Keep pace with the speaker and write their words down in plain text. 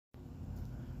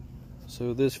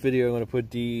So this video I'm going to put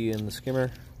D in the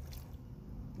skimmer,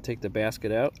 take the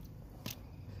basket out.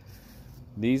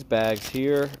 These bags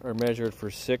here are measured for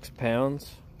 6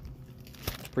 pounds.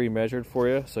 It's pre-measured for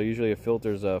you. So usually a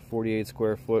filter is 48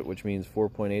 square foot, which means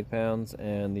 4.8 pounds,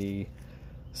 and the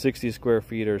 60 square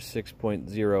feet are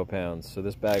 6.0 pounds. So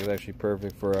this bag is actually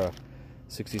perfect for a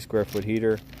 60 square foot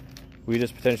heater. We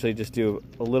just potentially just do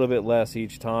a little bit less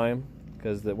each time,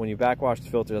 because when you backwash the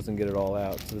filter, it doesn't get it all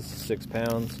out. So this is 6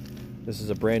 pounds. This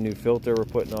is a brand new filter we're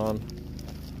putting on,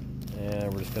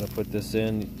 and we're just going to put this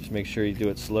in. Just make sure you do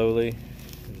it slowly.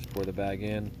 Just pour the bag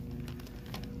in.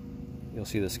 You'll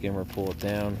see the skimmer pull it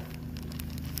down.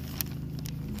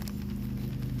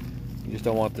 You just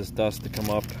don't want this dust to come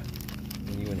up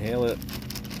when you inhale it.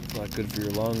 It's not good for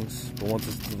your lungs, but once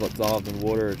it's dissolved in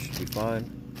water, it should be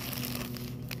fine.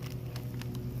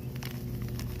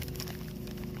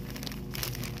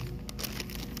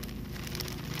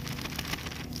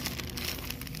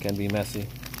 Can be messy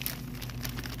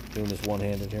doing this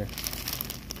one-handed here.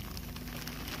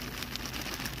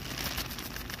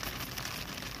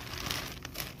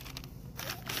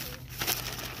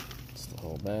 It's the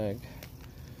whole bag.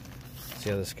 See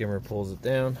how the skimmer pulls it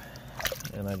down,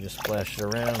 and I just splash it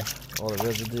around, all the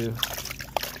residue,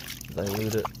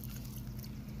 dilute it,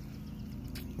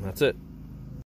 and that's it.